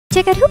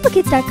Check out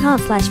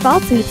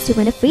hoopakids.com/fall sweeps to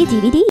win a free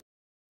DVD.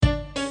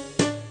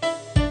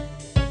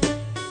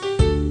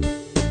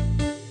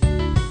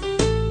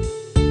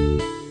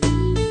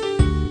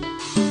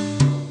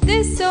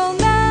 This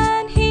old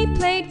man, he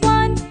played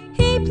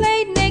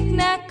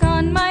knick-knack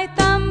on my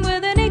thumb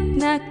with a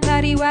knick-knack,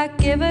 paddywhack,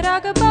 give a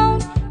dog a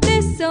bone.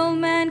 This old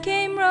man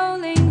came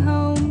rolling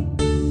home.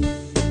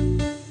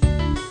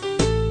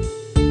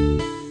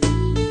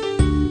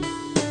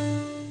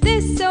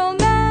 This old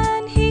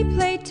man, he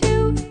played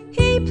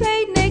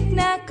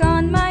knick-knack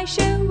on my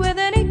shoe with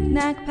a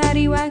knick-knack,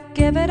 paddywhack,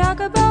 give a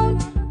dog a bone.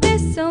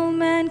 This old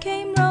man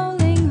came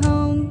rolling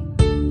home.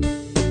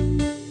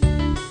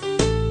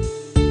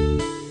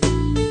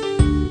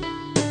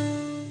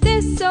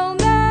 This old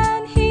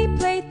man, he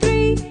played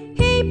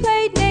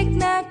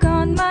knick-knack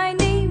on my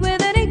knee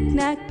with a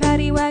knick-knack,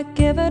 paddywhack,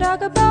 give a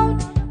dog a bone.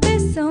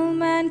 This old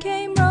man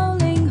came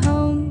rolling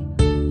home.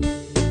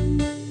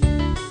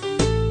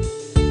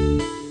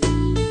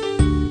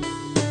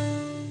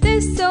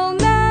 This old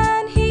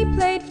man, he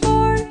played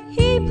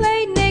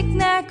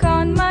knick-knack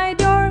on my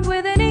door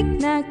with a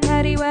knick-knack,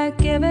 paddywhack,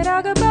 give a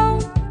dog a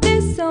bone.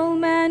 This old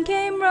man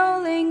came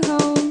rolling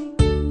home.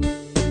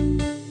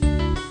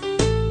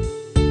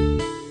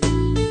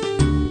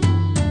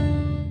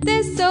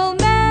 This old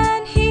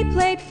man, he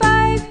played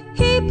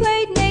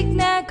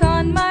knick-knack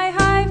on my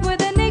hive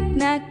with a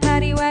knick-knack,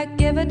 paddywhack,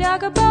 give a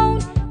dog a bone.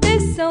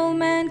 This old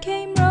man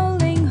came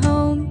rolling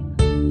home.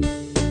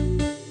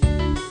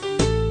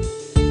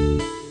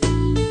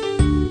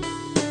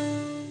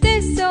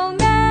 This old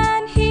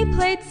man, he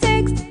played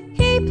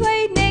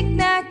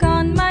knick-knack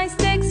on my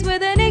sticks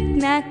with a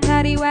knick-knack,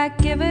 paddywhack,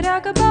 give a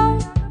dog a bone.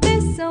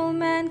 This old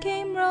man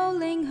came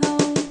rolling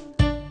home.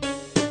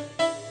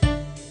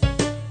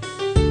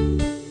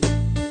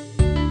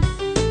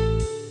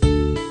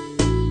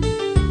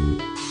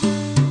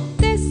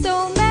 This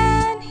old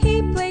man,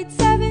 he played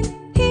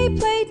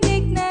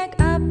knick-knack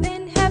up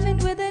in heaven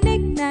with a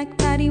knick-knack,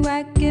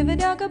 paddywhack, give a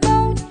dog a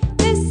bone.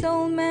 This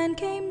old man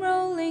came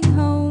rolling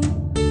home.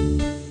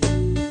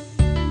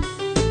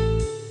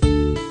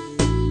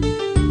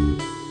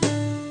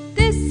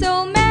 This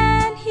old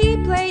man, he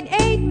played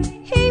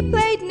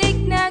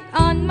knick-knack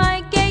on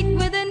my gate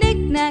with a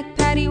knick-knack,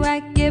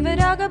 paddywhack, give a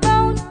dog a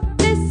bone.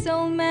 This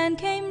old man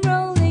came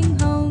rolling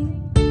home.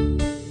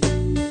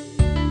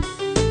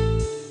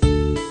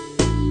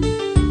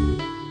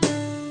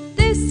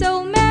 This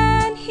old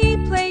man, he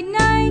played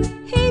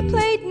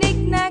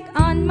knick-knack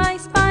on my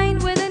spine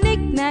with a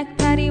knick-knack,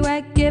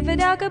 paddywhack, give a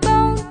dog a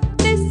bone.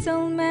 This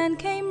old man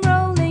came rolling home.